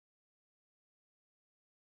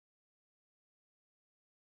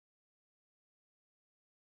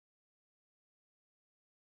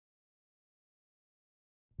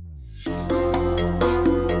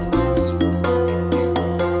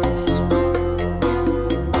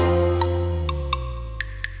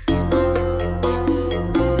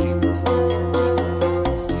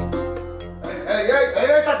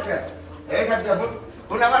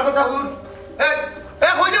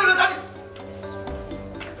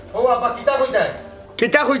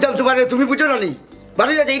তুমি বুঝো না নি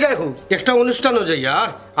বাড়ি যাই দেখো একটা অনুষ্ঠানও যাই আর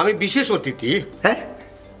আমি বিশেষ অতিথি। হ্যাঁ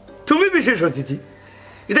তুমি বিশেষ অতিথি?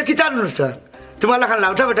 এটা কি তার অনুষ্ঠান? তোমার লেখা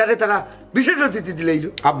লাউটা বেটারে তারা বিশেষ অতিথি দিলেইল।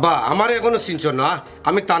 আব্বা আমার এখনো চিনছ না,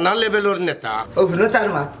 আমি টানা লেভেলের নেতা। ও নেতার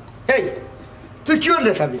মা, এই তুই কিয়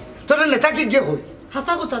নেতাবি? তোর নেতা কি গিয়ে হই?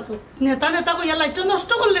 হাসা কথা তো নেতা নেতা কইয়া লাইফটা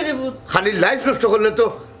নষ্ট করলে রে বুত। খালি লাইফ নষ্ট করলে তো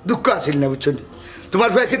দুঃখ আসিল না বুঝছো নি? তোমার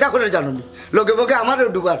ভাই কিতা করে জানো নি? লগে বগে আমারও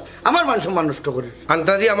ডুবার, আমার মান সম্মান নষ্ট করে।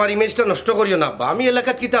 আন্তাজি আমার ইমেজটা নষ্ট করিও না আব্বা, আমি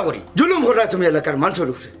এলাকাত কিতা করি? জুলুম করা তুমি এলাকার মানুষের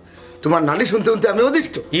উপরে। তোমার নালিশ শুনতে শুনতে আমি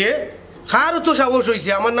অদিষ্ট। ইয়ে কার তো সাহস হইছে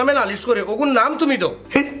আমার নামে নালিশ করে? ওগুন নাম তুমি দাও।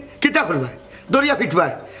 কিতা করবাই? দরিয়া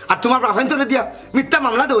পিটবাই আর তোমার বাফাইন ধরে দিয়া মিথ্যা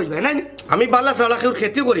মামলা দেওয়াই ভাই নাই? আমি বালা চালা কেউ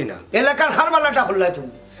খেতে করি না। এলাকার হার বালাটা করলাই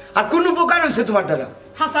তুমি, আর কোন উপকার হয়েছে তোমার দ্বারা?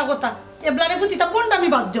 হাসা কথা এবলারে পুতিতা পন্ডা আমি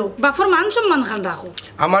বাদ দেও, বাফর মান সম্মান খান রাখো।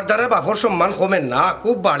 আমার দ্বারা বাফর সম্মান কমেন না,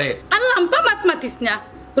 খুব বাড়ে। আর লাম্পা মাত মাতিস না,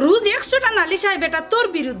 রোজ 100টা নালিশ আই বেটা তোর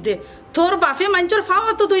বিরুদ্ধে। তোর বাফে মাঞ্চর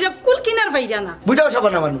ফাওয়া তো দইরা কুল কিনার ভাইরা না। বুঝাও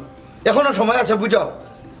সাবানা মানু, এখনো সময় আছে বুঝাও।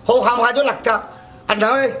 হো হাম হাজও লাগতা আর না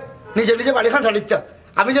হয় নিজে নিজে বাড়ি খান ছাড়িচ্ছা।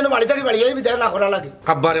 আমি যেন বাড়ি থেকে বাড়িয়ে বিদায় না করা লাগে।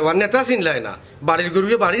 আব্বারে ওর নেতা চিনলাই না, বাড়ির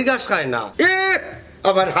গরুকে বাড়ির ঘাস খায় না।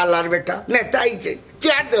 আবার হাল্লার বেটা নেতা আইছে,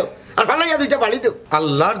 চেয়ার দেও আর ফালাইয়া দুইটা বাড়ি দেও।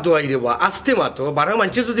 আল্লাহর দোয়াই রে বা আস্তে মাতো, 12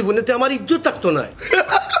 মানুষের যদি বনেতে আমার ইজ্জত থাকতো না।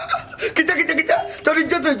 কিতা কিতা কিতা তোর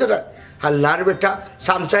ইজ্জত হইতো না? হাল্লার বেটা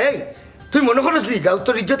সামচা, এই তুই মনে করো তুই গাও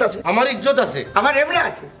তোর ইজ্জত আছে? আমার ইজ্জত আছে, আমার এমনি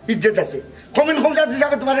আছে, ইজ্জত আছে। কমিন খমজাত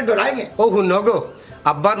হিসাবে তোমার ডরাই নে। ও হুন গো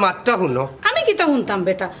আব্বার মাতটা হুন। আমি কিতা শুনতাম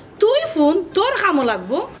বেটা, তুই ফোন তোর খামো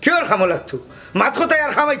লাগবো। কেউর খামো লাগতো? মাত কোথায়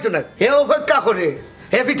আর খামাইতো না। হে অপেক্ষা করে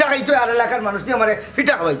হে পিঠা খাইতো আর এলাকার মানুষ দিয়ে আমার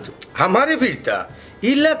পিঠা খাওয়াইতো। আমারে ফিরতা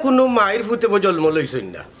ইলা কোনো মায়ের ফুটে জন্ম লইছই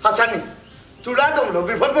না। হাসানি চূড়া দমলো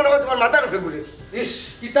বিফল মনে হয় তোমার মাথার উপরে ঘুরে। ইস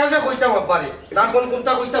কিতা যে কইতাম আব্বারে, না কোন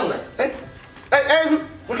কোনটা কইতাম না। এই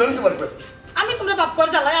শুনলেন তোমার? আমি তোমরা বাপ করে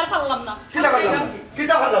জ্বালাই আর পারলাম না। কিতা পারলাম না?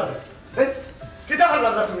 কিতা পারলাম না? কিতা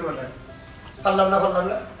পারলাম না? তুমি বলে পারলাম না পারলাম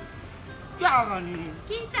না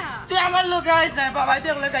তুই আমার লোক বাবা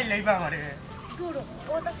দেখলে গাইলাই আমারে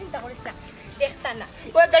চিন্তা করিস না, দেখতা না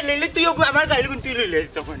ওই গাইলে তুই আমার গাইল কিন্তু তুই লইলে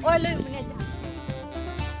তখন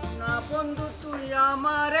না বন্ধু তুই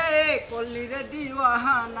আমারে কল্লি রে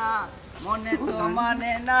দিওয়ানা, মনে তো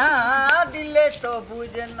মানে না দিলে তো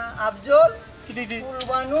বুঝে না। আফজল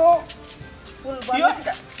ফুলবানু ফুলবানু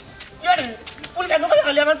ফুল কেন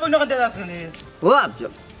খালি আমার পয়না কাটে যাচ্ছে নি? ও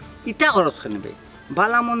আফজল ইটা করছ কেন বে?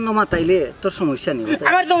 বালা মন্দ মাতাইলে তোর সমস্যা নেই।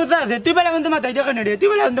 আমার সমস্যা আছে, তুই বেলা মন্দ মাথায় দেখেন রে, তুই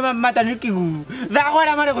বেলা মন্দ মাথায় কি গু যা কর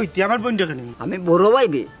আমারে কইতি আমার বোন দেখেন। আমি বড় ভাই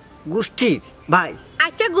বে, গোষ্ঠীর ভাই।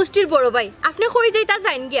 আচ্ছা গোষ্ঠীর বড় ভাই, আপনি কই যাইতা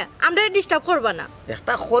যাইন গিয়া, আমরা ডিস্টার্ব করবা না।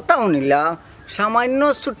 একটা কথা শুনিলা, সামান্য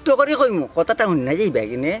ছোট্ট করে কইমু, কথাটা শুনি না যাইবা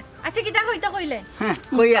কিনে। আচ্ছা কিটা কইতা কইলে? হ্যাঁ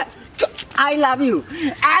কইয়া I love you,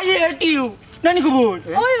 I hate you নানি খবর।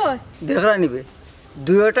 ওই ওই দেখরা নিবে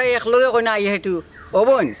দুইটা একলগে কই না আই হেট ইউ। ও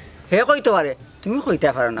বোন হে কইতে পারে, তুমি কইতে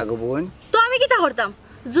পারো না গো বোন। তো আমি কিটা করতাম?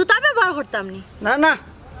 জুতা ব্যবহার করতাম নি। না না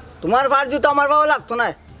তোমার ভার জুতো আমার ভালো লাগতো না।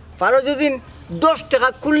 পারো যদি 10 টাকা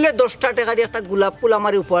খুললে 10টা টাকা দিয়ে একটা গোলাপ ফুল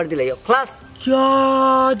আমার উপহার দিলে ক্লাস।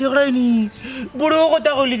 দেখলাইনি বড়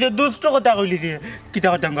কথা কইলিছে, দুষ্ট কথা কইলিছে। কিতা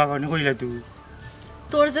করতাম গাবানি কইলা তুই?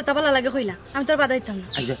 তোর যেটা ভালো লাগে কইলা, আমি তোর বাধা দিতাম না।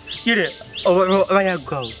 আচ্ছা কি রে ও ভাই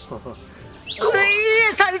গাও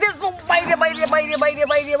সারিতে বাইরে বাইরে বাইরে বাইরে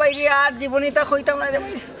বাইরে বাইরে আর জীবনে তা কইতাম না রে।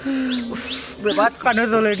 বেবাত কানে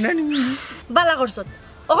চলে না বালা করছত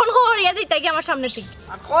ওখন হরিয়া যাইতা কি আমার সামনে থেকে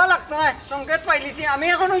আর ক লাগতো না, সংকেত পাইলিছি আমি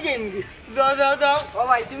এখনো যাইম কি। যাও যাও যাও। ও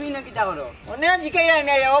ভাই তুমি ন কিতা করো? অনে জিকাই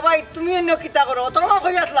নাই। ও ভাই তুমি ন কিতা করো? অত সময়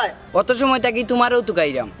কই আসলাই? অত সময় থাকি তোমারও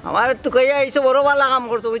তুকাইরাম। আমার তুকাইয়া আইছো বড় ভালো কাম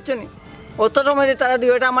করতো বুঝছো নি? অত সময় তারা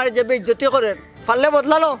দুইটা আমার যে বেইজ্জতি করে পারলে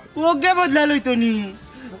বদলালো। ওকে বদলালো তো নি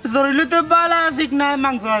জরুরি তো বালা ঠিক না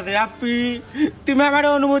মাংস আছে। আপনি তুমি আমার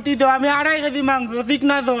অনুমতি দাও, আমি 2.5 কেজি মাংস ঠিক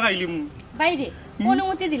না তো খাইলিম। বাইরে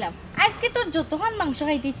অনুমতি দিলাম, আজকে তোর যতক্ষণ মাংস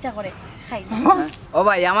খাইতে ইচ্ছা করে খাই। ও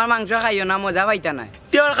ভাই আমার মাংস খাইও না, মজা পাইতা না।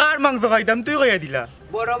 তোর কার মাংস খাইতাম তুই কইয়া দিলা?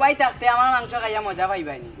 বড় ভাই থাকতে আমার মাংস খাইয়া মজা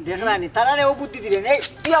পাইবানি। দেখলানি তারা রে ও বুদ্ধি দিলেন। এই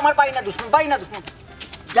তুই আমার পাই না দুশমন, পাই না দুশমন,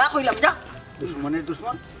 যা কইলাম যা। দুশমনের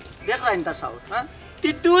দুশমন দেখলানি তার সাহস। হ্যাঁ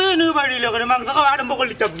তুই নি বাড়ি লোকের মাংস খাওয়া আরম্ভ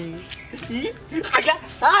করলি তখন আচ্ছা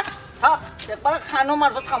স্যার হ্যাঁ একবার খানো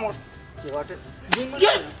মারছত খামর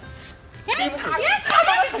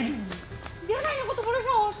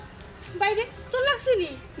বাইরে তোর লাগছে নি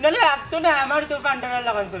নালে লাগতো না আমার তো পান্ডারা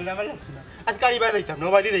লাগান চললে আমার লাগতো না আজ গাড়ি বাই যাইতাম না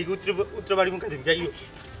বাদি দেখি উত্তর বাড়ি মুখে দেবি গাড়ি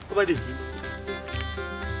বাই দেখি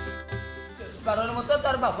কারোর মতো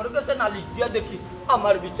তার বাপর কাছে নালিশ দিয়া দেখি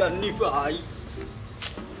আমার বিচার নি ভাই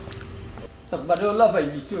একবারে ওলা ভাই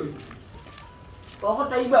দিছই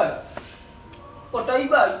কটাই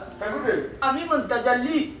ভাই কাকুরে আমি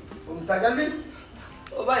মন্তাজালি মুমতাজালি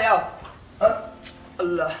ও ভাই আও হ্যাঁ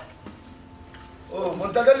আল্লাহ ও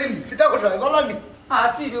মুমতাজালি কিতা কথা বলানি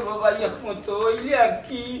আসি রে বাবা একমত ওইলে আর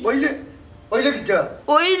কি ওইলে কিতা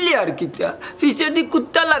ওইলে আর কিতা পিছে দি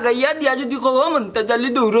কুত্তা লাগাইয়া দিয়া যদি কব মন্তাজালি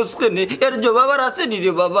দৌড়স কেনে এর জবাব আর আছে নি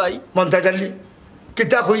রে বাবাই মুমতাজালি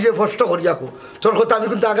কিতা কইলে ফষ্ট করিয়া কো তোর কথা আমি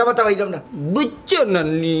কিন্তু আগা মাথা পাইলাম না বুঝছো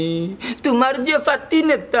নানি তোমার যে ফাতি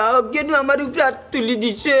নেতা অজ্ঞান আমার উপরে হাত তুলি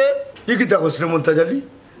দিছে ই কিতা কইছ মুমতাজালি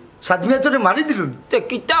সাদমিয়া তোরে মারি দিলুন তে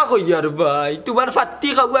কিতা কইয়ার ভাই তোমার ফাতি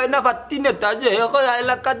খাওয়াই না ফাতি নেতা যে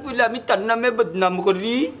এলাকাত বলে আমি তার নামে বদনাম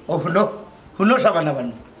করি ও শুনো সাবানা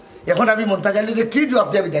বানু এখন আমি মুমতাজালিরে কি জবাব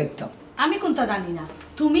দিয়ে বিদায় দিতাম আমি কোনটা জানি না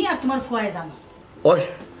তুমি আর তোমার ফুয়ায় জানো ওই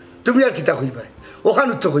তুমি আর কিতা কইবাই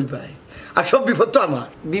ওখানে তো কইবাই আর সব বিপদ তো আমার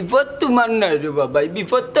বিপদ তোমার নাই রে বাবাই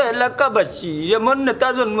বিপদ তো এলাকাবাসী এমন নেতা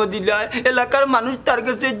জন্ম দিলা এলাকার মানুষ তার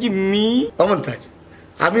কাছে জিম্মি অমন্তাজ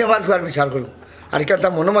আমি আমার ফুয়ার বিচার করব আর কেন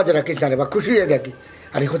তার মনে মাঝে রাখিস না রে বা খুশি হয়ে থাকি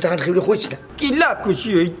আর এই কথা কেউ কইস না কিলা খুশি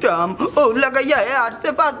হইতাম ও লাগাইয়া আসছে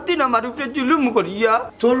 5 দিন আমার উপরে জুলুম করিয়া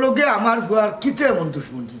তোর লগে আমার ফুয়ার কিতে এমন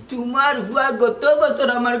দুশ্মনী তোমার হুয়া গত বছর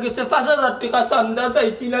আমার কাছে 5,000 টাকা চান্দা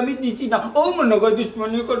চাইছিল আমি দিছি না ও মনে করে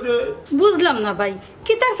দুশ্মনী করে বুঝলাম না ভাই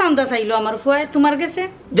কি তার চান্দা চাইলো আমার ফুয়ায় তোমার কাছে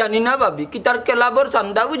জানি না ভাবি কি তার কেলাবর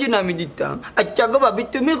চান্দা বুঝি না আমি দিতাম আচ্ছা গো ভাবি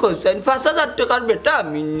তুমি কইছেন 5,000 টাকার বেটা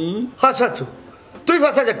আমি নি আচ্ছা তো তুই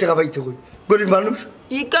 5,000 টাকা পাইতে কই গরিব মানুষ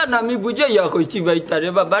ই কান আমি বুঝাইয়া কইছি ভাই তারে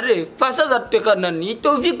বাবা রে 5,000 টাকা নানি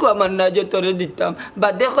তৌফিকও আমার না যে তোরে দিতাম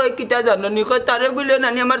বাদে কয় কিতা জাননি কয় তারে বলে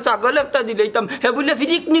নানি আমার ছাগল একটা দিলাইতাম হে বলে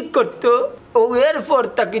পিকনিক করতো ও এরপর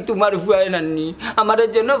তাকি তোমার ফুয়ায় নানি আমার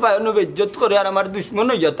যেন ভাইন বেজ্জত করে আর আমার দুশ্মন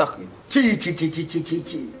হইয়া থাকে ছি ছি ছি ছি ছি ছি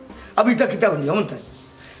ছি আমি তা কিতা বলি অমন্তাজ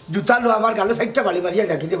জুতা লো আমার গালে সাইডটা বাড়ি মারিয়া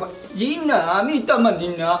যাকি রে বা জি না আমি তা মানি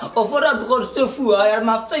না অপরাধ করছে ফুয়ায় আর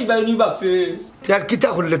মাপ চাইবাইনি বাপে আর কিতা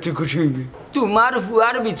করলে তুই খুশি হইবি তোমার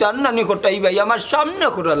ফুয়ার বিচার নানি কটাই ভাই আমার সামনে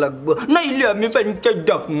করা লাগবো নাইলে আমি পঞ্চায়েত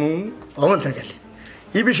ডাকমু অমন্তাজ আলী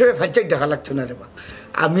এই বিষয়ে পঞ্চায়েত ডাকা লাগতো না রে বা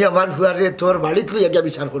আমি আমার ফুয়ারে তোর বাড়িতে লইয়া গিয়া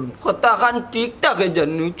বিচার করবো কথা খান ঠিক থাকে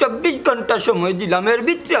জানি 24 ঘন্টা সময় দিলাম এর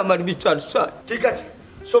ভিতরে আমার বিচার চাই ঠিক আছে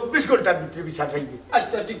 24 ঘন্টার ভিতরে বিচার খাইবে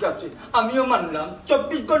আচ্ছা ঠিক আছে আমিও মানলাম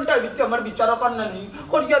 24 ঘন্টার ভিতরে আমার বিচার কান্নানি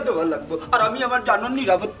করিয়া দেওয়া লাগবো আর আমি আমার জানার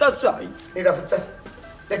নিরাপত্তা চাই নিরাপত্তা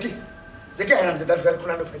দেখি হ্যাঁ দাদার ফের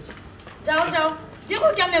কোনানো খাই যাও যাও দেখো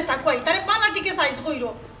কেন নেতা কই তারে পালাটিকে সাইজ কইরো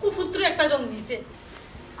কুপুত্র একটা জন্মিছে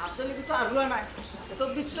আসলে কিছু আসলো না তো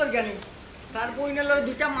বিস্তর জ্ঞানী তার বইনে লই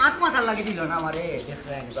দুটা মাথা লাগি দিল না আমারে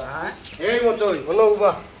দেখলেন হ্যাঁ এই মতোই হলো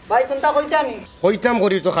উবা ভাই কোনটা কইতানি হইতাম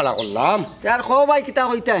করি তো খালা করলাম তার খো ভাই কিতা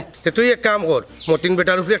কইতা তে তুই এক কাম কর মতিন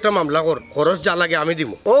বেটার উপরে একটা মামলা কর খরচ যা লাগে আমি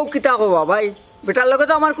দিব ও কিতা কবা ভাই বেটার লগে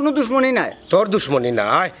তো আমার কোনো দুশ্মনী নাই তোর দুশ্মনী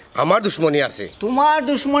নাই আমার দুশ্মনী আছে তোমার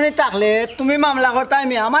দুশ্মনী থাকলে তুমি মামলা করতা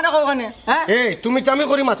আমি আমার ওখানে হ্যাঁ এই তুমি চামি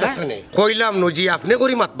করি মাতাছ না কইলাম নজি আপনি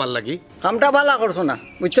করি মাতবার লাগি কামটা ভালো করছো না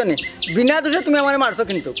বুঝছো নি বিনা দোষে তুমি আমার মারছো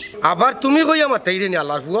কিন্তু আবার তুমি কইয়া মাতাই রে নি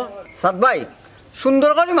আল্লাহর ফুয়া সাদ ভাই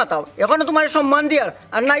সুন্দর করে মাতাও এখনো তোমার সম্মান দিয়ার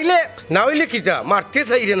আর নাইলে না হইলে কিতা মারতে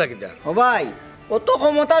চাইরে না কিতা ও ভাই অত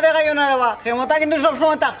ক্ষমতা দেখাইও না রে বা ক্ষমতা কিন্তু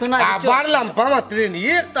সবসময় থাকতো না আবার লাম্পা মাত্রে নি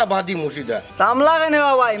একটা বাদি মুর্শিদা চামলা কেন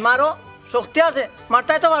ভাই মারো শক্তি আছে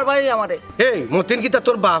মারতাই তো পারবাই আমারে এই মতিন কিতা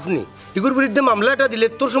তোর বাপ নি ইগুর বিরুদ্ধে মামলাটা দিলে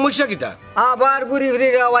তোর সমস্যা কিতা আবার ঘুরি ঘুরি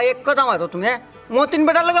রে ভাই এক কথা মাতো তুমি মতিন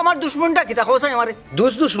বেটার লগে আমার দুশ্মনটা কিতা কোসাই আমারে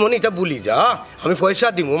দুশ্মনী তা বলি যা আমি পয়সা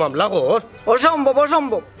দিমু মামলা কর অসম্ভব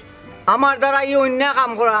অসম্ভব আমার দ্বারা এই অন্যায়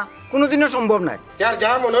কাম করা কোনোদিনও সম্ভব নাই যার যা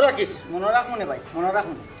মনে রাখিস মনে রাখো নে ভাই মনে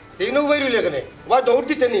রাখো এই নৌ বাইরে লেখনে বা দৌড়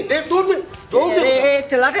দিতে নি দেখ দৌড়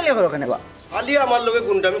ঠেলা ঠেলে করো কেন বা আলি আমার লগে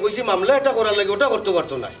গুন্ডা আমি কইছি মামলা এটা করার লাগে ওটা করতে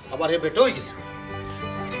পারতো না আবার হে বেটো হয়ে গেছে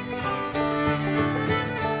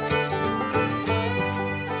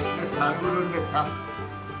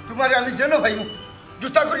তোমার আমি যেন ভাই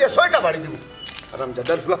জুতা করিয়া 6টা বাড়ি দেবো আরাম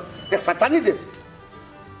দাদার ফুয়া সাতানি দে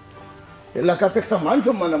এলাকাতে একটা মান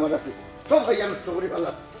সম্মান আমার আছে সব ভাইয়া নষ্ট করি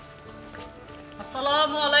ফেলা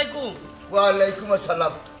আসসালামু আলাইকুম ওয়ালাইকুম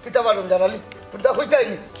আসসালাম কিতা বারম জানালি তোরটা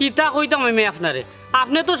কইতাইনি কিতা কইতাম আমি আপনারে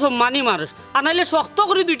আপনি তো সম্মানী মানুষ আনাইলে শক্ত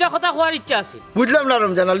করে দুইটা কথা কোয়ার ইচ্ছা আছে বুঝলাম না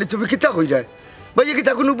রম জানালি তুমি কিতা কই যায় ভাই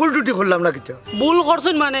কিতা কোনো ভুল টুটি করলাম না কিতা ভুল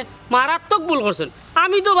করছেন মানে মারাত্মক ভুল করছেন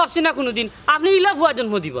আমি তো ভাবছি না কোনোদিন আপনি ইলা ফুয়া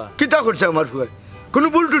জন্ম দিবা কিতা করছে আমার ফুয়া কোনো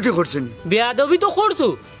ভুল টুটি করছেন বেয়াদবি তো করছো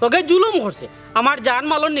ওকে জুলুম করছে আমার জান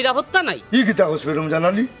মালর নিরাপত্তা নাই কি কিতা করছে রমজান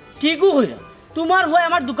আলী ঠিকও হইরা তোমার ভয়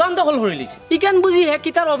আমার দোকান দখল করে লিছে ইকান বুঝি হে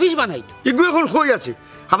কিতার অফিস বানাইতো এগুলো এখন কই আছে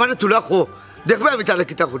আমার তুলা খো দেখবে আমি তাহলে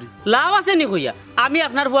কিতা করি লাভ আছে নি কইয়া আমি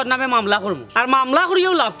আপনার ভুয়ার নামে মামলা করবো আর মামলা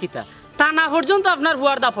করিয়াও লাভ কিতা থানা পর্যন্ত আপনার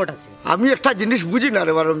ভুয়ার দাপট আছে আমি একটা জিনিস বুঝি না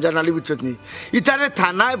রে রমজান আলী বুঝছত নি ইতারে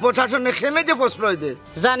থানায় প্রশাসন এখানে যে প্রশ্রয় দে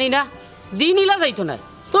জানি না দিন ইলা যাইতো না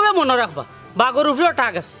তবে মনে রাখবা বাগর উপরেও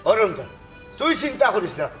টাক আছে ও রমজান তুই চিন্তা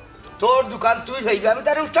করিস না তোর দোকান তুই ভাইবি আমি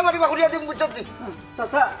তারে উষ্টা মারিবা করিয়া দিম বুঝছত নি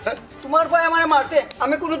চাচা তোমার ভাই আমারে মারছে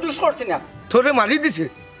আমি কোনো দোষ করছি না তোরে মারি দিছে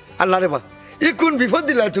আল্লাহ রে বা ই কোন বিপদ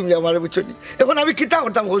দিলা তুমি আমারে বুঝছো নি এখন আমি কিতা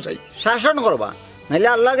করতাম হোসাই শাসন করবা নাহলে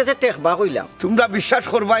আল্লাহর কাছে টেকবা কইলাম তোমরা বিশ্বাস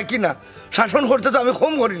করবাই কি না শাসন করতে তো আমি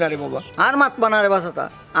কম করি না রে বাবা আর মাতবা না রে বা চাচা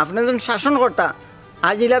আপনি যখন শাসন করতা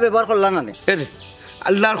আজ ইলা ব্যবহার করলা না রে এরে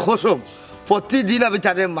আল্লাহর কসম প্রতিদিন আমি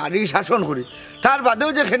তারে মারি শাসন করি তার বাদেও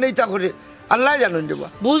যেখানে ইতা করে আল্লাহ জানেন দেবা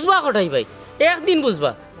বুঝবা কোটাই ভাই একদিন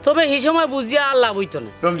বুঝবা তবে এই সময় বুঝিয়া আর লাভ হইতো না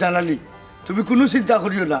রমজান আলী তুমি কোনো চিন্তা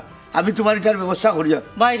করিও না আমি তোমার এটার ব্যবস্থা করিয়া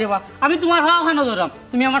ভাই রে বা আমি তোমার হাওয়া খানো ধরাম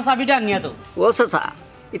তুমি আমার চাবিটা নিয়ে দাও ও চাচা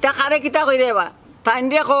ইটা কারে কিতা কইরে বা তাইন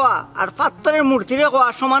রে কোয়া আর পাত্তরের মূর্তিরে কোয়া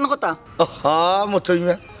সমান কথা হা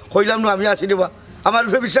মতইমা কইলাম না আমি আছি দেবা আমার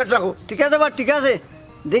উপরে বিশ্বাস রাখো ঠিক আছে বা ঠিক আছে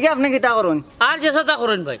দেখে আপনি কিতা করুন আর যেটা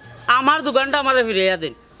করেন ভাই আমার দোকানটা আমারে ফিরাইয়া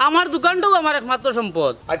দেন আমার দোকানটাও আমার একমাত্র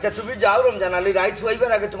সম্পদ আচ্ছা তুমি যাও রমজান আলী রাইট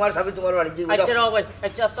হইবার আগে তোমার সাথে তোমার বাড়ি যাও আচ্ছা রাও ভাই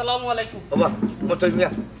আচ্ছা আসসালামু আলাইকুম বাবা মতইমা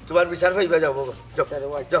তোমার বিচার হইবা যাও বাবা যাও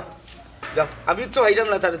যাও যাও আমি তো হইলাম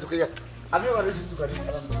না তারে তোকে আমি বাড়ি শুরু করি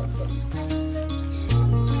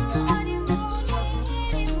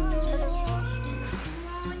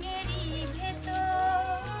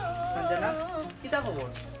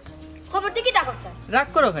খবরটি কিটা করতা রাগ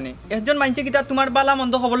করো ওখানে একজন মানুষে কিতা তোমার বালা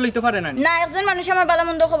মন্দ খবর লইতে পারে না না একজন মানুষ আমার বালা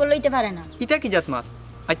মন্দ খবর লইতে পারে না ইটা কি জাত মাত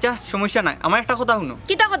আচ্ছা সমস্যা নাই আমার একটা কথা শুনো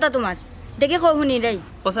কিটা কথা তোমার দেখে কও শুনি রে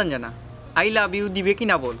ও সঞ্জনা আই লাভ ইউ দিবে কি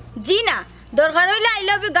না বল জি না দরকার হইলে আই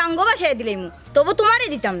লাভ ইউ গাঙ্গো বাসায় দিলাইমু তবু তোমারই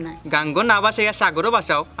দিতাম না গাঙ্গ না বাসে সাগরও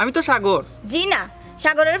বাসাও আমি তো সাগর জি না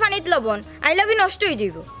সাগরের পানিত লবণ আই লাভ ইউ নষ্ট হয়ে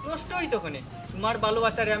যাইব নষ্ট হইতো ওখানে তোমার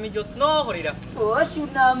ভালোবাসারে আমি যত্ন করি রাখ ও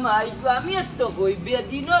শুনা মাই আমি এত কই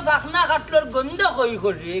বেদিনো বাখনা কাটলর গন্ধ কই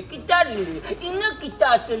করে কিতালে ইনো কিতা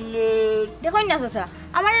চলে দেখুন না চাচা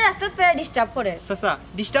আমার রাস্তাত ফেরা ডিস্টার্ব করে চাচা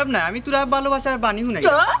ডিস্টার্ব নাই আমি তোরা ভালোবাসার বাণী শুনাই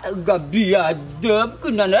গাবিয়া দব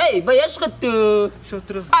কুনা নাই বয়স কত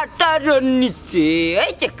 17 18 নিচে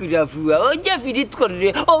এই চাকরা ফুয়া ও যা ফিরিত করে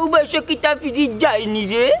ও বয়স কিতা ফিরিত যায়নি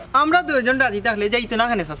রে আমরা দুজন রাজি থাকলে যাইতো না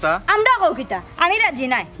কেন চাচা আমরা কও কিতা আমি রাজি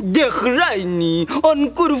নাই দেখ রাইনি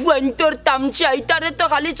অনকুর ফুয়ান্তর তামচাই তারে তো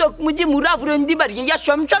খালি চোখ মুজি মুরা ফুরন্দি বাড়িয়া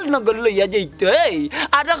সমচল নগর লইয়া যাইতো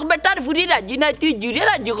আর এক বেটার ফুরি রাজি নাই তুই জুড়ে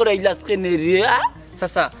রাজি করাইলাস কেনে রে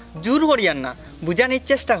চাচা জোর করিয়ান না বুঝানোর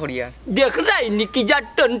চেষ্টা করিয়া দেখ রাইনি কি যা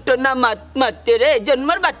টনটনা মাতে রে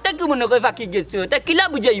জন্মের বাচ্চা কি মনে করে ফাঁকি গেছো তা কিলা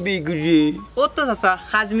বুঝাইবি গুরে ও তো চাচা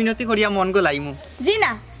সাজ মিনতি করিয়া মন গলাইমু জি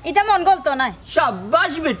না এটা মন গলত নাই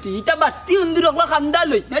সাব্বাস বেটি এটা বাত্তি উন্দুর অকলা খান্দা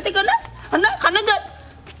লই না দেখো না খানা ধর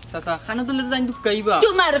চাচা খানা তুলে তো জানি দুঃখাইবা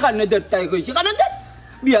তোমার খানা ধরতাই কইছে খানা ধর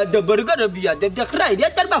বিয়া দেবর করে বিয়া দেব দেখ রাই রে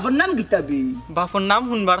তার বাপর নাম গীতাবি বাপর নাম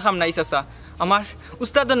শুনবার খাম নাই চাচা আমার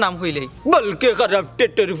উস্তাদের নাম হইলেই বলকে খারাপ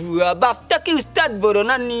টেটর ভুয়া বাপটা কি উস্তাদ বড়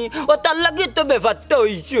নানি ও তার লাগে তো বেফাত্তা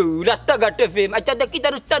হইছো রাস্তাঘাটে ফেম আচ্ছা দেখি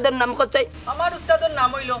তার উস্তাদের নাম কোথায় আমার উস্তাদের নাম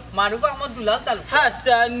হইল মারুফ আহমদ দুলাল তালু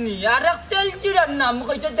হাসানি আর তেল চিরার নাম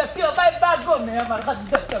কইতে দেখি ভাই বাগো মে আমার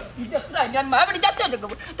খাদ্য কি দেখ রাই না মা বড় যাতে দেখো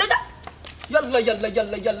দাদা yalla yalla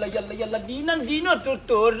yalla yalla yalla yalla dinar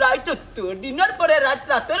তোর রাই তোর দিনের পরে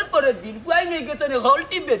রাতের পরে দিন ফুয়াই নিয়ে গেছে না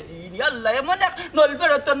হলটি বেদিন yalla এমন এক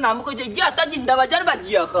নলবের তোর নাম কইছে গিয়াতা জিন্দাবাজার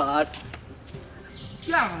বাজিয়া খাট কি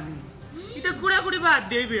মানে এটা গুড়া গুড়ি বাদ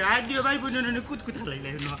দেবে আর দিও ভাই বোন কুতকুত লাইলে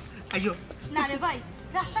না আইও না রে ভাই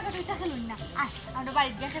রাস্তাঘাট এটা খেলুন না আয় আমরা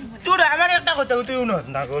বাড়ি গিয়ে খেলবো তোর আমার একটা কথা তুই উনস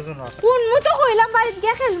না গো শুনো কোন মু তো কইলাম বাড়ি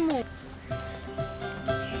গিয়ে খেলমু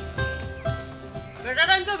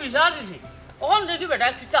বেটাটা তো বিচার দিছি ওখান দেখি বেটা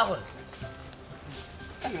কিতা করে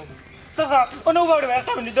চাচা অনুভব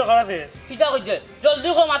একটা মিনিট দরকার আছে কিতা কইছে জলদি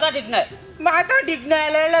কো মাথা ঠিক নাই মাথা ঠিক না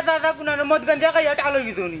এলে দাদা কোনার মদ গঞ্জা খাইয়া টালো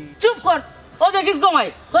গিতো নি চুপ কর ও দেখিস গমাই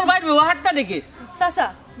তোর ভাই ব্যবহারটা দেখিস চাচা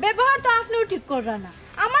ব্যবহার তো আপনিও ঠিক কররা না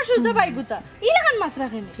আমার সুজা ভাই গুতা ইলাখান মাত্রা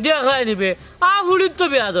কেন দেখাই নিবে আহুড়ির তো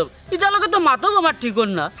বেয়াদব ইতা লগে তো মাথাও আমার ঠিক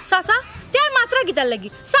না চাচা তার মাত্রা গিতার লাগি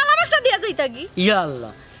সালাম একটা দিয়া যাইতা কি ইয়া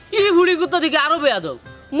আল্লাহ এই হুড়ি কুত্তা দিকে আরো বেয়াদব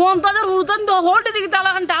মন্তাজের হুরতান তো হোলটে দিকে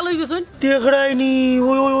তালাখান টাল হয়ে গেছেন দেখরাইনি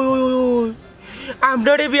ওই ওই ওই ওই ওই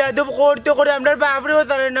আমরারে বিয়াদব করতে করে আমরার বাপরেও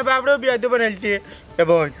জানে না বাপরেও বিয়াদব বানাইছে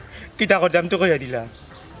এবং কিতা করতাম তো কইয়া দিলা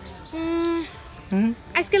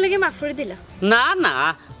আজকে লাগে মাফ করে দিলা না না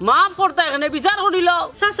মাফ করতে এখানে বিচার করিল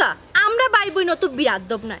চাচা আমরা ভাই বোন তো বিরাট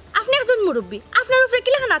দব নাই আপনি একজন মুরব্বী আপনার উপরে কি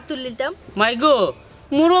লেখা হাত তুলে দিতাম মাইগো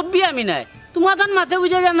মুরব্বী আমি নাই তোমার তার মাথা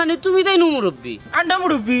বুঝে জানানি তুমি তাই নু মুরব্বী আন্ডা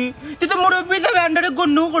মুরব্বী তুই তো মুরব্বী যাবে আন্ডারে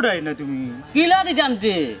গণ্য করাই না তুমি কিলা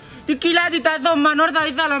দিতামতে তুই কিলা দিতা সম্মানর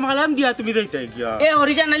তাই সালাম কালাম দিয়া তুমি দেইতাই গিয়া এ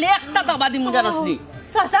হরি জানালি একটা তবা দিমু জানাসনি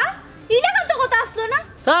চাচা ইলেখান তো কথা আসলো না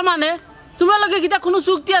তার মানে তোমার লগে কিটা কোনো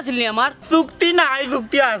চুক্তি আছিল নি আমার চুক্তি নাই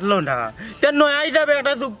চুক্তি আসলো না তে নয়া হিসাবে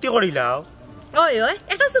একটা চুক্তি করিলাও ওই ওই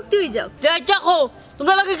একটা চুক্তি হয়ে যাও যাইটা কো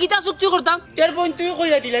তোমার লগে কিটা চুক্তি করতাম তোর বোন তুই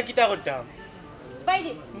কইয়া দিলা কিটা করতাম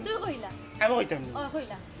বাইরে তুই কইলা আমি কইতাম ও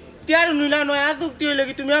কইলাতিয়ার নুইলা নয়া চুক্তি হইলে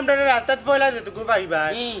কি তুমি আমরা রাস্তাত পয়লা যেটুকু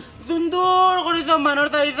পাইবাই সুন্দর করে সম্মানর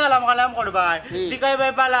তাই সালাম কালাম করবাই দিকাই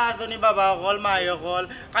বাই পালা আসনি বাবা অকল মাই অকল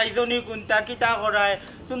কাইজনী কোনটা কিতা করায়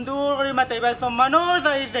সুন্দর করে মাতাইবাই সম্মানর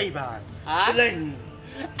তাই যাইবাই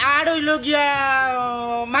আর হইল গিয়া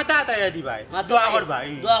মাথা আতাইয়া দিবাই দোয়া করবাই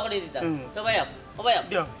দোয়া করে দিতাম তো ভাই ও ভাই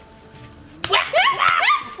দিও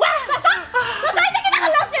চাচা চাচা এটা কি না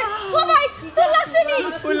লাগছে ও ভাই তো লাগছে নি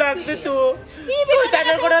ও লাগছে তো তুই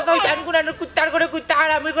তার করে তুই তার করে কুত্তার করে কুত্তা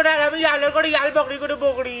আর আমি করে আর আমি আলোর করে আল বকরি করে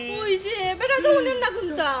বকরি কইছে বেটা তো উনেন না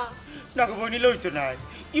কোনটা না গো বনি লইতো নাই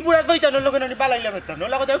ইবুড়া তো ইতানোর লগে নানি পালাইলা বেতা ন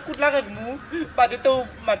লাগো কুট লাগাস মু বাদে তো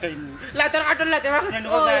মাতাই নি লাতার আটল লাতে রাখনে নো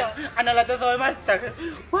যায় আনা লাতে সবাই মাছ থাকে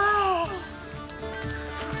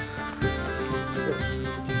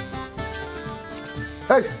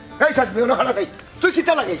এই এই সাত মিও না খালা যাই তুই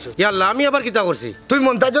কিতা লাগাইছো ইয়াল্লা আমি আবার কিতা করছি তুই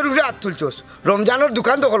মন্তাজের উপরে হাত তুলছস রমজানের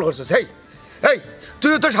দোকান দখল করছস এই এই তুই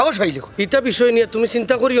তো সাহস পাইলি এটা বিষয় নিয়ে তুমি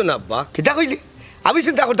চিন্তা করিও না আব্বা কিতা কইলি আমি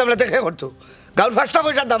চিন্তা করতাম না দেখে করতো গাঁর 5টা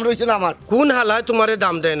পয়সার দাম রয়েছে না আমার কোন হালায় তোমারে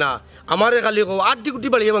দাম দেয় না আমারে খালি কো 8 কোটি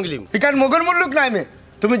বাড়িয়ে ভাঙলিম এখান মগর মুল্লুক নাই মে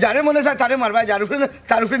তুমি যারে মনে চায় তারে মারবাই যার উপরে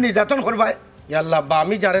তার উপরে নির্যাতন করবাই ইয়াল্লা আব্বা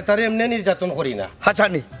আমি যারে তারে এমনি নির্যাতন করি না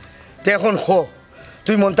হাসানি তে এখন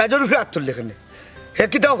তুই মন্তাজের উপরে হাত তুললি এখানে হে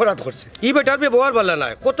কিতা অপরাধ করছে ই বেটার ব্যবহার ভালো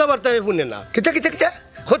নাই কথাবার্তা শুনে না কিতা কিতা কিতা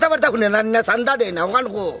কথাবার্তা শুনে না না চান্দা দেয় না ওখান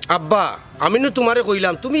আব্বা আমি নো তোমারে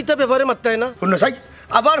কইলাম তুমি এটা ব্যাপারে মারতাই না শুনো চাই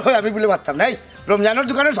আবার হয় আমি বলে মারতাম নাই রমজানের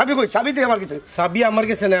দোকানের চাবি কই চাবি দিয়ে আমার কাছে চাবি আমার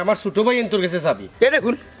কাছে না আমার ছোট ভাই এন্তর কাছে চাবি এ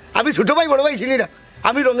দেখুন আমি ছোট ভাই বড় ভাই চিনি না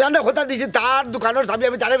আমি রমজানের কথা দিছি তার দোকানের চাবি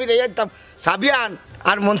আমি তারে ফিরে যেতাম চাবি আন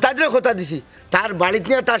আর মন্তাজের কথা দিছি তার বাড়িতে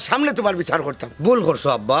নিয়ে তার সামনে তোমার বিচার করতাম ভুল করছো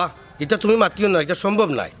আব্বা এটা তুমি মাতিও না এটা সম্ভব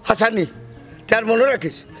নাই হাসানি তার মনে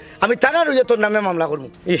রাখিস আমি তারা রইয়া তোর নামে মামলা করবো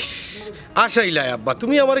ইস আশাইলাই আব্বা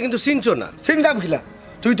তুমি আমার কিন্তু চিনছো না চিন্তাম কিলা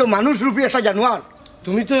তুই তো মানুষ রূপী একটা জানোয়ার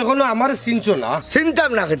তুমি তো এখনো আমার চিনছো না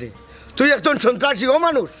চিন্তাম না কেন তুই একজন সন্ত্রাসী ও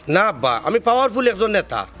মানুষ না আব্বা আমি পাওয়ারফুল একজন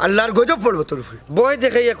নেতা আল্লাহর গজব পড়বো তোর উপরে বয়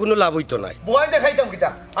দেখাইয়া কোনো লাভ হইতো নাই বয় দেখাইতাম কিতা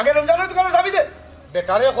আগে রমজানের দোকানের চাবি দে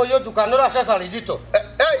বেটারে কইও দোকানের আশা ছাড়ি দিত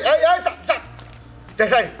এই এই এই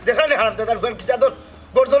দেখাই দেখাই হারাম তার ঘর কি চাদর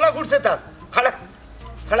গর্দলা ফুটছে তার খাড়া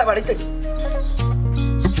খাড়া বাড়িতে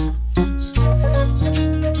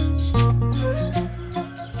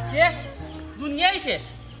শেষ দুনিয়াই শেষ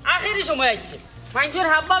আখেরি সময় আসছে মানুষের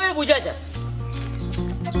হাব ভাবে বুঝা যায়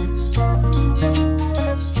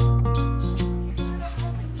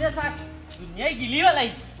দুনিয়ায় গিলি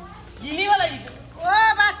বেলাই ও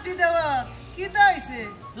বাটি দেব কি তো হইছে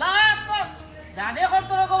লাভ কর জানে কর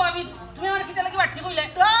তোর গো ভাবি তুমি আমার কিতা লাগি বাটি কইলে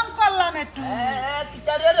রং করলাম একটু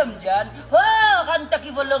কিতারে রমজান ও খানটা কি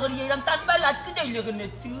বললো করি এরকম তানবা লাটকে যাইল কেন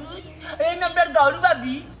তুই এই নামটার গাউরি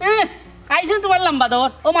ভাবি আইছেন তোমার লম্বা দর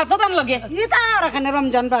ও মাথা টান লাগে ইতা আর এখানে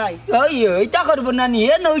রমজান ভাই ওই ওইটা করবো না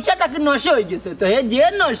নিয়ে নৌশা তাকে নশা হয়ে গেছে তো হে যে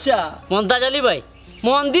নশা মন্তাজ আলী ভাই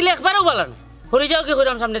মন দিলে একবারও বলার না হরি যাও কি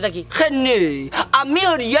কইরাম সামনে থাকি খেনে আমি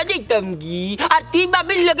হরিয়া যাইতাম কি আর তুই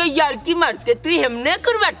বাবির লগে ইয়ার কি মারতে তুই হেমনে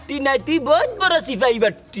করবাটি না তুই বহুত বড় সিপাই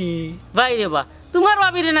বাটি ভাই রে বা তোমার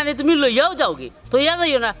বাবির নানি তুমি লইয়াও যাওগে তইয়া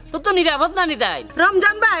যাইও না তোর তো নিরাপদ না নিতাই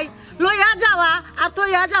রমজান ভাই লইয়া যাওয়া আর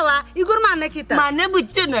তইয়া যাওয়া ইগুর মানে কিতা মানে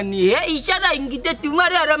বুঝছো না নি হে ইশারা ইঙ্গিতে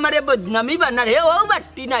তোমারে আর আমারে বদনামি বানার হে ও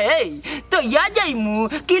বাটি না হে তইয়া যাইমু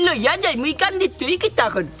কি লইয়া যাইমু কান্দি তুই কিতা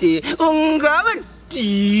করতে উঙ্গা বাটি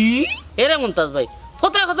এরে মুনতাজ ভাই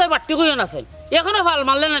কোথায় কোথায় বাটি কইও না চাই এখনো ফাল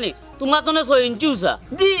মারলে নানি তোমার তো 6 ইঞ্চি উঁচা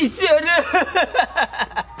দিছে রে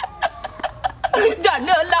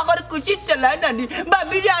জানো লাগর কুচি টেলা নানি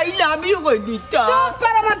বাবিরে আই লাভ ইউ কই দিতা চুপ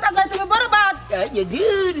করো মন্তাজ ভাই তুমি বরবাদ এই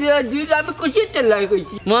দির আমি কুচি টেলা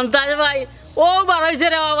কইছি মন্তাজ ভাই ও বাড়াইছে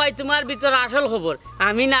রে ভাই তোমার ভিতর আসল খবর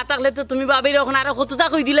আমি না থাকলে তো তুমি বাবির ওখানে আরো কতটা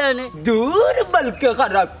কই দিলে এনে দূর বলকে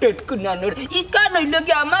খারাপ টেট কুনানোর ইকা নইল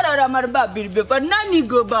কি আমার আর আমার বাবির ব্যাপার নানি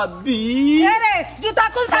গো বাবি এরে জুতা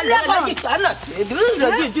খুল থালে কই না দূর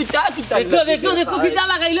জুতা কি দেখো কি তা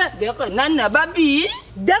লাগাইলে দেখো না না বাবি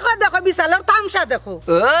দেখো দেখো বিশালের তামসা দেখো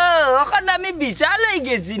ও ওখানে আমি বিশাল হয়ে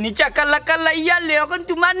গেছি নি চাকালা কালা ইয়ালে এখন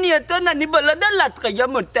তোমার নিয়ত নানি বলো দা লাত খাইয়া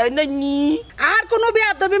মরতে নানি আর কোনো বিয়া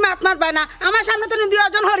তবি মাত মারবা না আমার সামনে তুমি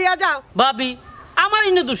দুজন হরিয়া যাও ভাবি আমার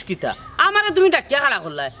ইনে দুষ্কিতা আমারে তুমি ডাকিয়া খাড়া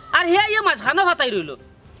করলাই আর হে ইয়া মাঝখানে ফাতাই রইল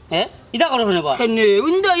হ্যাঁ ইটা করো না বা কেনে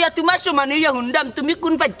উন্দো ইয়া তোমার সমানে ইয়া হুন্ডাম তুমি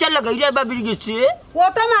কোন বাচ্চা লাগাইরা বাবির গেছে ও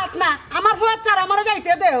তো মাত না আমার ফুয়ার চার আমারে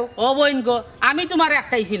যাইতে দেও ও বইন গো আমি তোমারে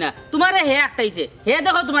একটাইছি না তোমারে হে একটাইছে হে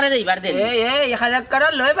দেখো তোমারে যাইবার দেন এই খারাপ করা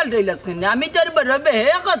লয় বল রইলাস কেনে আমি তোর বড়বে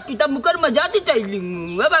হে কত কিতা মুখের মজা দিতাইলি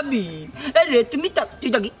এ বাবি এ রে তুমি তাক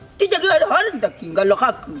তুই জাগি আর হরন তাকি গাল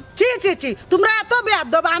খাকু চি চি চি তোমরা এত বিয়া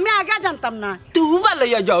দেব আমি আগে জানতাম না তুই ভালো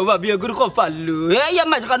ইয়া যাও বাবি এগুর কপালু এ ইয়া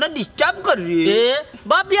মাঝখানে ডিস্টার্ব করি এ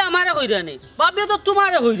বাবি আমারে কইরা নে বাবি তো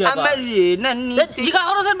তোমারে কইরা আমার রে নানি জিগা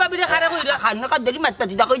করছেন বাবি রে খারে কইরা খানা কাদরি মাছ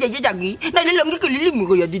পাতি দা কই যাই জাগি নাইলে লঙ্গি কইলি মু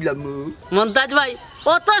কইয়া দিলাম মন্তাজ ভাই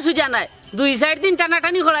অত সুজা নাই 2-4 দিন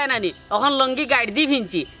টানাটানি খড়ায় নানি এখন লঙ্গি গাইড দি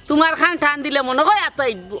ফিনছি তোমার খান টান দিলে মনে হয় এত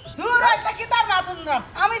আইব দূর হইতে কি তার মাতুন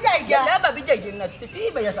আমি যাই গিয়া লা বাবি যাই না তুই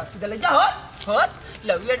ভাইয়া সাক্ষী দিলে যা হর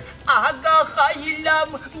লাউয়ের আগা খাইলাম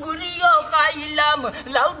গুড়িও খাইলাম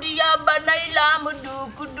লাউডিয়া বানাইলাম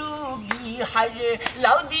ডুগডুগি হাইরে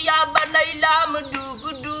লাউডিয়া বানাইলাম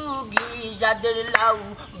ডুগডুগি যাদের লাউ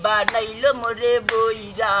বানাইলো মোরে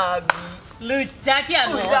বইরাগি লুচ্চা কি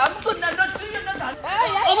আনো রাম কোনা নতুন না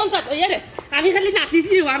ও মন্তাজ ওই রে আমি খালি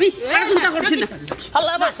নাচিছি আমি আর চিন্তা করছি না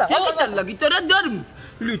আল্লাহ বাসা কি লাগি তোরা ধর্ম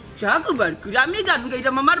লুচ্চা কবার করে আমি গান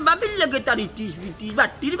গাইলাম আমার বাবির লাগে তার ইটিস বিটিস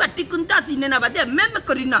বাটি কোনটা চিনে না বাদে মেম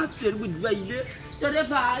করি নাচের বুঝবাইলে তোরে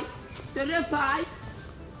ভাই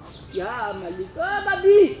ইয়া মালিক ও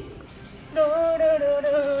বাবি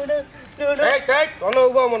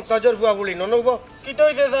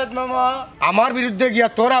আমার বিরুদ্ধে গিয়া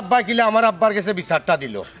তোর আব্বা কিলা আমার আব্বার কাছে বিচারটা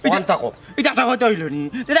দিল এটা কথা হইল নি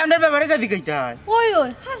আমরা ব্যাপারে গাদি গাইতাই ওই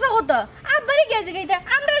হাসা কথা আব্বারে গেছে গাইতা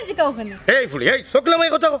আমরা জিকাও ওখানে এই ফুলি এই সকলাম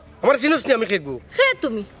এই কথা আমার চিনুস নি আমি খেকবো হে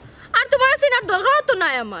তুমি আর তোমার চিনার দরকার তো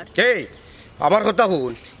নাই আমার এই আমার কথা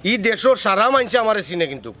শুন ই দেশের সারা মানুষ আমার চিনে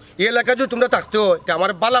কিন্তু এই এলাকা যদি তোমরা থাকতে হয়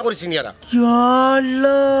আমার বালা করে চিনিয়ারা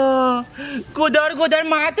কোদার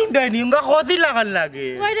মা তুই নিমগা খসি লাগার লাগে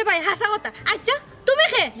ওই রে ভাই হাসা কথা আচ্ছা তুমি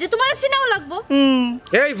খে যে তোমার চিনাও লাগবো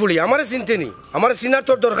এই ফুলি আমার চিনতে নি আমার চিনার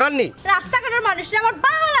তোর দরকার নেই রাস্তাঘাটের মানুষরা আমার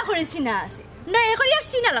বাংলা করে চিনা আছে না এখন আর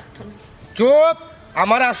চিনা লাগতো না চুপ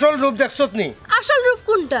আমার আসল রূপ দেখছত নি আসল রূপ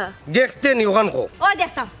কোনটা দেখতে নি ওখান কো ওই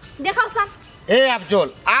দেখতাম দেখাও সাম এই আফজল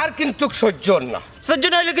আর কিন্তু সহ্য না সহ্য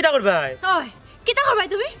না হইলে কিটা করবাই ওই কিটা করবাই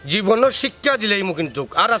তুমি জীবনের শিক্ষা দিলেই মু কিন্তু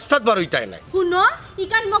আর রাস্তাত বার হইতাই নাই শুনো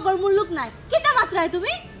ইকান মগর মুলুক নাই কিটা মাত্রায়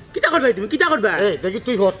তুমি কিটা করবাই এই দেখি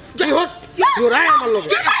তুই হট তুই রাই আমার লগে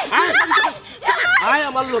আয়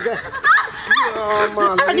আমার লগে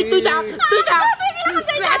আমি তুই যা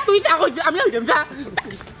কইছিস আমি হইলাম যা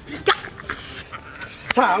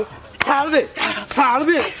সাল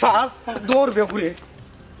দৌড়বে ঘুরে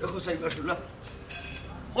দেখো সাইবা শুনলা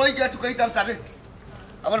কই গিয়া তুই কইতাম তারে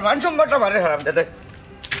আমার মান সম্মানটা মারে হারাম দাদা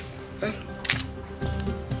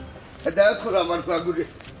দেখো আমার পাগুরে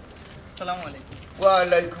আসসালামু আলাইকুম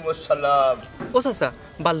ওয়ালাইকুম আসসালাম ও চাচা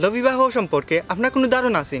বাল্য বিবাহ সম্পর্কে আপনার কোনো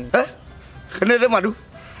ধারণা আছে হ্যাঁ কেনে রে মারু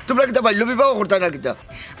তোমরা কিতা বাল্য বিবাহ করতা না কিতা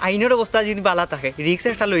আইনের অবস্থা যদি বালা থাকে রিক্স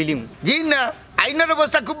একটা লইলিম জি না আইনের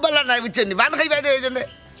অবস্থা খুব বালা নাই বুঝছেন বান খাইবা দে এজনে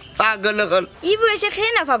পাগল হল ই বয়সে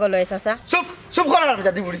খেয়ে না পাগল হয়েছে চাচা চুপ করা না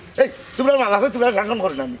জাতি বুড়ি এই তোমরা মা বাবা তোমরা শাসন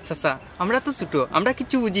করে না চাচা আমরা তো ছোট আমরা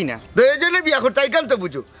কিছু বুঝি না দুজনে বিয়া করতে কেন তো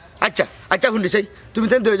বুঝো আচ্ছা শুনি চাই তুমি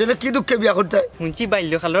তাই দুজনে কি দুঃখে বিয়া করতে শুনছি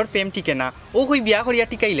বাল্যকালৰ প্রেম টিকে না ও কই বিয়া করিয়া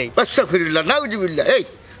টিকাইলাই আচ্ছা করিলা না বুঝি বুঝলা এই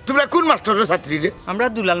তোমরা কোন মাস্টারের ছাত্রী রে আমরা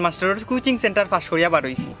দুলাল মাস্টারের কোচিং সেন্টার পাস করিয়া বার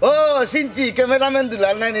হইছি ও সিনচি ক্যামেরাম্যান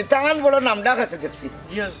দুলাল নাই তান বড় নাম ডাক আছে দেখছি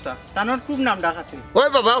জি চাচা তানোর খুব নাম ডাক আছে ওই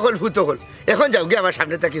বাবা হল ভূত হল এখন যাও গিয়ে আমার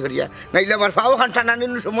সামনে তাকি করিয়া নাইলে আমার পাও খান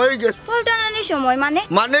টানানির সময় হয়ে গেছে ফল টানানির সময়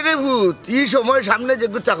মানে রে ভূত এই সময় সামনে যে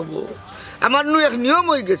থাকবো আমার নু এক নিয়ম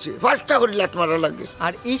হয়ে গেছে ফার্স্টটা করে লাত মারা লাগে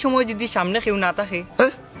আর এই সময় যদি সামনে কেউ না থাকে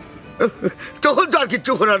হ্যাঁ তখন তো আর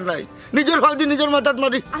কিচ্ছু করার নাই নিজের ফাঁদি নিজের মাথাত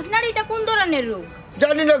মারি আপনার এটা কোন ধরনের রোগ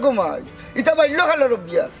জানি না গোমাই এটা বাল্যকালের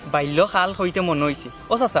বিয়া বাল্যকাল হইতে মনে হইছে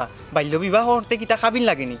ও চাচা বাল্য বিবাহ করতে কিতা খাবিন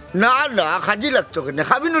লাগেনি না খাজি লাগতো কেন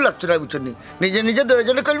খাবিনও লাগতো না বুঝনি নিজে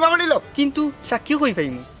দুজনে কলমা মারিল কিন্তু সাক্ষী কই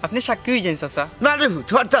পাইমু আপনি সাক্ষী হই যান চাচা না রে ভূত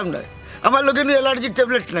পারতাম না আমার লোকে অ্যালার্জির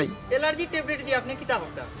ট্যাবলেট নাই অ্যালার্জি ট্যাবলেট দিয়ে আপনি কিতা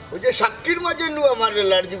করতা ওই যে সাক্ষীর মাঝে আমার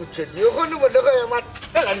অ্যালার্জি বুঝছেন ওখানে বলে আমার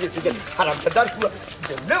অ্যালার্জি ঠিক আছে আরামটা দাঁড়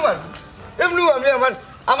যেমনি মারবো এমনি আমি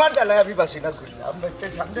আমার জ্বালায় আমি বাসি না করলাম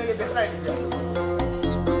সামনে গিয়ে দেখলাম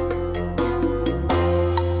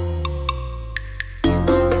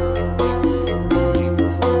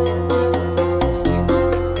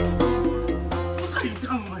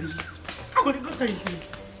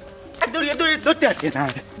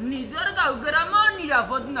নিজের গাঁও গ্রামও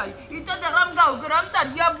নিরাপদ নাই এটা দেখলাম গাঁও গ্রাম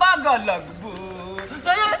তারিয়া বাগা লাগবো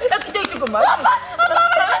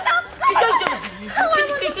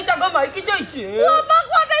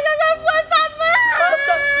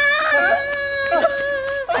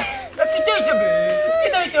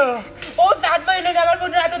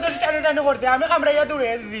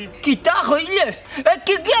কিতা হইলে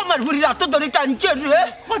কি কি আমার বুড়ির হাত ধরে টানছে রে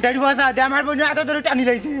আমার বোনের হাত ধরে টানি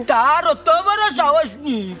লাইছে তার অত বড় সাহস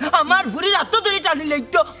নি আমার বুড়ির হাত ধরে টানি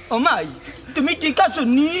লাইতো ও মাই তুমি ঠিক আছো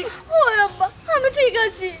নি আমি ঠিক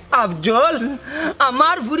আছি আফজল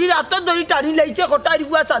আমার বুড়ির হাত ধরে টানি লাইছে কোটার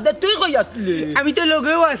বুয়া সাদে তুই কই আসলি আমি তো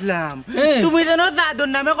লগেও আসলাম তুমি জানো সাদর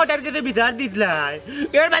নামে কটার কাছে বিচার দিতলাই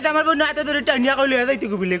এর বাদে আমার বোনের হাত ধরে টানিয়া কইলে যাইতে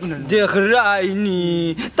কইলে কোন দেখ রাইনি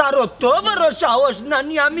তার অত বড় সাহস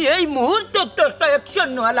নানি আমি এই মুহূর্তে তো একটা অ্যাকশন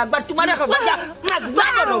নেওয়া লাগবার তোমার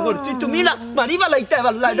বড় করছি তুমি মারি বালাইতে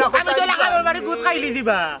পারলাই না আমি তো লাগাবার বাড়ি গুদ খাইলি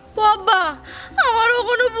দিবা বাবা আমারও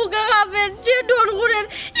কোনো বুকা খাবেন যে ডর করেন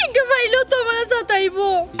একটু পাইলেও তোমার সাথাইব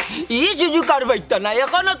এই সুযোগ আর বাইতা না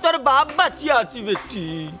এখনো তোর বাপ বাঁচিয়ে আছি বেটি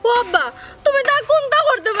বাবা তুমি তা কোনটা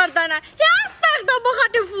করতে পারতা না আস্তে একটা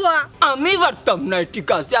বকাটে ফুয়া আমি পারতাম না ঠিক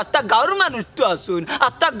আছে আত্মা গাঁর মানুষ তো আসুন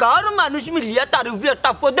আত্মা গাঁর মানুষ মিলিয়া তার উপরে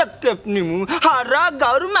একটা পদক্ষেপ নিমু হারা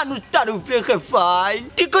গাঁর মানুষ তার উপরে খেপাই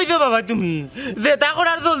ঠিক কইছো বাবা তুমি যেটা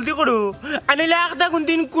করার জলদি করো আনিলে একটা কোন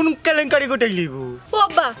দিন কোন কেলেঙ্কারি গোটাই লিব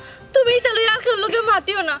বাবা তুমি তাহলে আর কেউ লোকে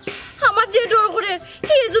মাতিও না আমার যে ডর করে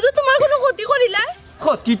এই যদি তোমার কোনো ক্ষতি করিলা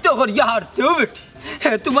ক্ষতি তো করিয়া হারছেও বেটি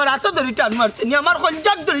হ্যাঁ তোমার হাত ধরে টান মারছে নি আমার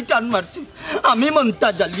কলজাক ধরে টান মারছে আমি মনটা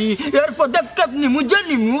জালি এর পদক্ষেপ নিমু যে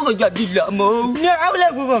নিমু হইয়া দিলাম নেওয়াও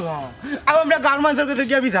লাগবো বাবা আমরা গাঁর মানুষের কাছে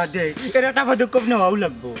গিয়ে বিচার দেয় এর একটা পদক্ষেপ নেওয়াও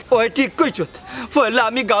লাগবো ওই ঠিক কইছ পয়লা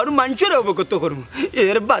আমি গাঁর মানুষের অবগত করবো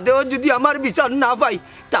এর বাদেও যদি আমার বিচার না পাই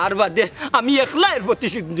তার বাদে আমি একলা এর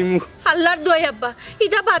প্রতিশোধ দিমু আল্লাহর দোয়াই আব্বা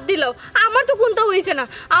ইটা বাদ দিলাও আমার তো কোনটা হইছে না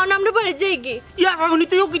আও আমরা বাড়ি যাই কি ইয়া বাবুনি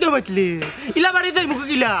তুইও কিটা বাতলি ইলা বাড়ি যাই মুখ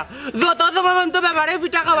গিলা যত তোমার তো ব্যাপারে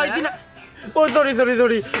পিঠা খাওয়াইছি না ও সরি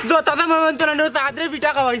যত তোমার তো না তাদের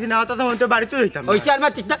পিঠা খাওয়াইছি না তত তোমার তো বাড়িতে যাইতাম ওই চার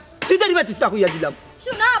মাস তুই দেরি মাস চিন্তা কইয়া দিলাম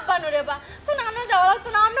শোনা আব্বা নুরে বা তো না যাওয়া লাগতো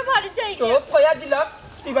না আমরা বাড়ি যাই কি সব কইয়া দিলাম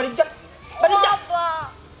তুই বাড়ি যা আব্বা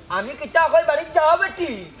আমি কিটা কই বাড়ি যাও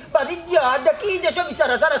বেটি বাড়ি যা দেখি দেশ বিচার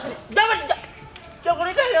আছে যা বাড়ি যা কে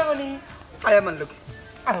করে যাই আমি আয়া মান লোক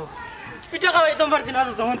আও পিঠা খাওয়াইতাম পারছি না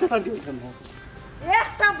তখন তো তান্তি হইতাম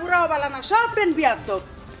একটা বুড়াও বালা না সব পেন বিয়ার তো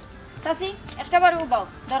সাসি একটা বার উবাও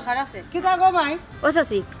দরকার আছে কি তা গো মাই ও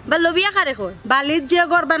সাসি বাল্য বিয়া কারে কয় বালিত যে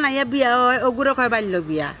ঘর বানাইয়া বিয়া হয় ওগুলো কয় বাল্য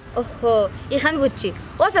বিয়া ওহো এখান বুঝছি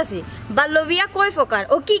ও সাসি বাল্য বিয়া কয় প্রকার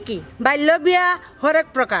ও কি কি বাল্য বিয়া হরেক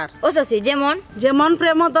প্রকার ও সাসি যেমন যেমন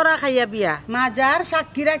প্রেম ধরা খাইয়া বিয়া মাজার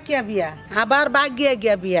সাক্ষী রাখিয়া বিয়া আবার বাগ গিয়া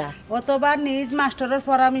গিয়া বিয়া অথবা নিজ মাস্টারের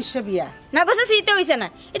পরামর্শ বিয়া না গো সাসি এটা হইছে না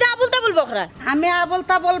এটা আবুল তাবুল বকরা আমি আবল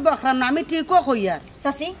তাবল বকরাম না আমি ঠিকও কইয়ার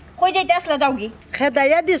সাসি কই যাইতে আসলা যাও কি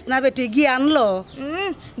খেদাইয়া দিস না বেটি জ্ঞান লো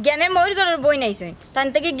জ্ঞানের ময়ূর ঘরের বই নাইছই তান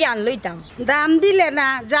থেকে জ্ঞান লইতাম দাম দিলে না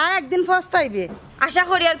যা একদিন ফস্তাইবে আশা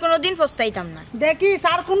করি আর কোনোদিন ফস্তাইতাম না দেখিস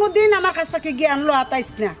আর কোনোদিন আমার কাছ থেকে জ্ঞান লো আতাইস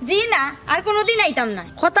না জি না আর কোনোদিন আইতাম না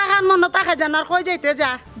কথা খান মন তাকে জানার কই যাইতে যা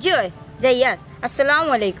জয় যাই আর আসসালামু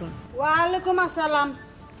আলাইকুম ওয়ালাইকুম আসসালাম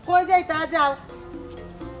কই যাইতা যাও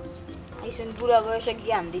আইসন বুড়া বয়সে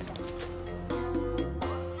জ্ঞান দিতাম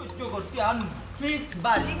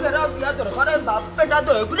বাড়ি করাও দিয়া দরকার বাপ বেটা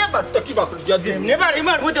তো এগুলো বাড়তে কি বাকর দিয়া এমনি বাড়ি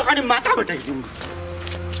মারবো তো খালি মাথা হটাই দিম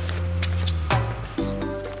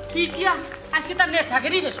কি টিয়া আজকে তার নেট থাকে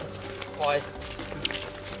নি শেষ কয়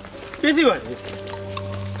কেজি বাড়ি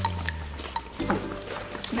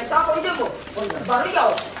নেতা কই দেবো বাড়ি যাও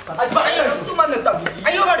আজ বাড়ি তোমার নেতা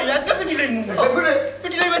আইও বাড়ি আজকে পিটি লই মুখ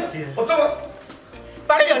পিটি লই বাড়ি অত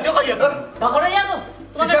বাড়ি যাও দেখো ইয়া বাকরে যা তো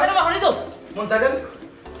তোমার নেতারে বাকরে তো মন তাজেন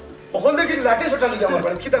ওখান থেকে লাঠি ছোটা লিগে আমার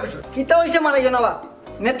বাড়ি কিতা বিষয় কিতা হইছে মারা জানাবা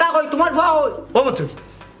নেতা কই তোমার ভাও হই ও মত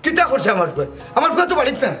কিতা করছে আমার ফুয়া তো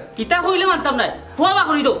বাড়িতে না কিতা কইলে মানতাম না ফুয়া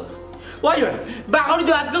বাকরি তো ওই বাকরি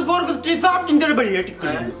তো আজকে গোর সব তিনটারে বাড়ি ঠিক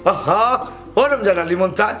করে আহা ও রমজান আলী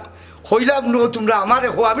মন্তাজ হইলাম নো তোমরা আমারে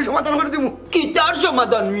হো আমি সমাধান করে দিমু কিতার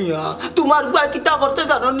সমাধান মিয়া তোমার বুয়া কিতা করতে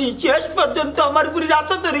জানো নি শেষ পর্যন্ত আমার পুরি রাত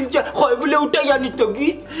ধরিছে হয় বলে উঠাইয়া নিত কি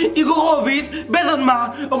ইগো হবিস বেতন মা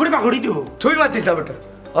ওগুলো বাকরি তো তুই মাতিস না বেটা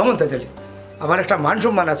অমন্তাজ আলী আমার একটা মান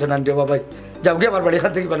সম্মান আছে না রে বাবাই যাও গিয়ে আমার বাড়ি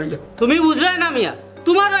এখান থেকে ভালো যাও তুমি বুঝলে না মিয়া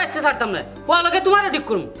তোমারও আজকে ছাড়তাম না ফুয়া লগে তোমারও ঠিক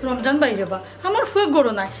করুম রমজান বাইরে বা আমার ফুয়ে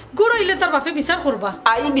গড়ো নাই গড়ো হইলে তার বাপে বিচার করবা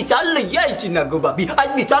আই বিচার লইয়া আইছি না গো বাবি আজ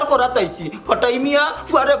বিচার করাত আইছি হঠাই মিয়া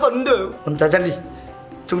ফুয়ারে বন্ধ মন্তাজ আলী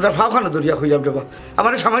তোমরা ফাও খানো দরিয়া হইলাম রে বা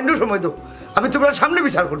আমার সামান্য সময় দাও আমি তোমরা সামনে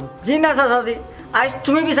বিচার করবো জি না চাচাদি আজ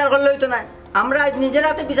তুমি বিচার করলে হইতো না আমরা আজ নিজের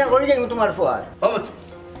হাতে বিচার করে যাই তোমার ফুয়ার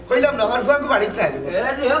কইলাম না আমার ফুয়াকে বাড়িতে আসবে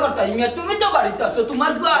তুমি তো বাড়িতে আছো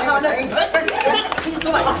তোমার ফুয়া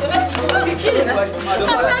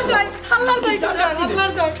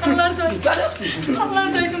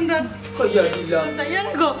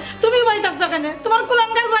তুমি বাই থাকছো কেন তোমার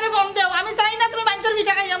কুলাঙ্গার ঘরে ফোন দেও আমি চাই না তুমি মানুষের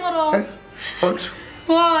পিঠা খাইয়া মরো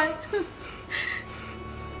হয়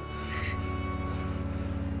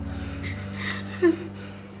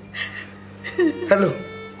হ্যালো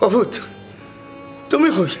অভূত তুমি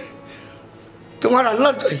কই তোমার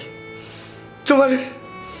আল্লাহর দই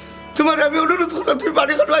তোমার আমি অনুরোধ করলাম তুমি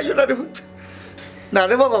বাড়ি খাটো আইও না রে ভূত না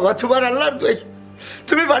রে বাবা তোমার আল্লাহর দই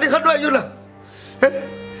তুমি বাড়ি খাটো আইও না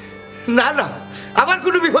না না আমার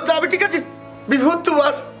কোনো বিপদ না আমি ঠিক আছে বিপদ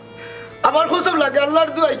তোমার আমার কোসম লাগে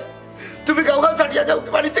আল্লাহর দোয়াই তুমি গাও গাও ছাড়িয়া যাও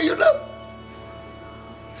বাড়িতে আইও না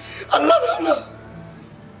আল্লাহর আল্লাহ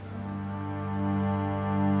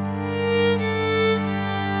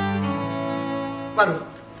মারো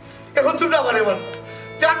এখন তোমরা আমারে মারো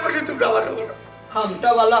যা করছি তোমরা আমারে মারো খামটা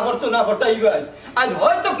বালা করতো না হটাই ভাই আজ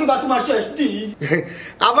হয়তো কিবা তোমার শেষ দিন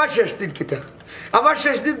আমার শেষ দিন কিতা আমার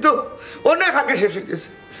শেষ দিন তো অনেক আগে শেষ হয়ে গেছে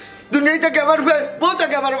দুনিয়ায় থেকে আমার বউ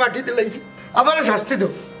তাকে আমার মাটিতে লাগছে আমার শাস্তি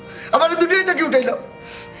দাও আমার দুনিয়ায় থেকে উঠাইলাম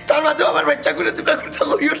তার বাদেও আমার বাচ্চা করে তোমরা কথা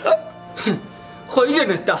কইও না হইলে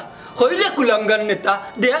নেতা হইলে কুলাঙ্গার নেতা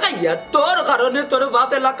দেখাইয়া তোর কারণে তোর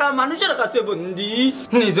বাপ এলাকার মানুষের কাছে বন্দি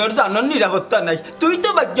নিজের জানার নিরাপত্তা নাই তুই তো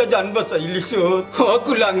বাচ্চা জান বাঁচাইলিস ও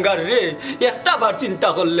কুলাঙ্গার রে একটা বার চিন্তা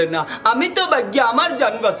করলে না আমি তো ভাগ্য আমার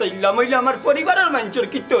জান বাঁচাইলাম হইলে আমার পরিবারের মানুষের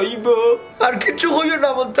কি তৈব আর কিছু হইও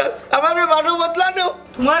না বলতা আমার মানব বদলানো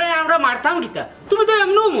তোমারে আমরা মারতাম কিতা তুমি তো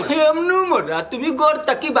এমনু মরা তুমি গড়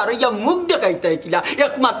তাকি বারইয়া মুখ দেখাইতাই কিলা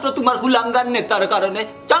একমাত্র তোমার কুলাঙ্গার নেতার কারণে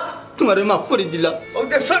চাপ তোমারে মাফ করে দিলাম ও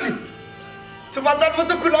দেখছনি তোমার তার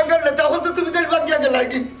মতো কুলাঙ্গার নেতা হল তো তুমি তার ভাগ্যা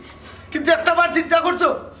গেলাগি কিন্তু একটা বার চিন্তা করছো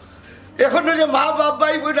এখন যে মা বাপ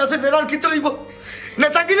ভাই বোন আছে নেরার কি তৈব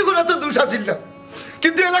নেতাগিরি করে তো দোষ আসিল না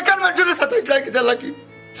কিন্তু এলাকার মানুষের সাথে লাগি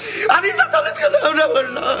আর এই সাথে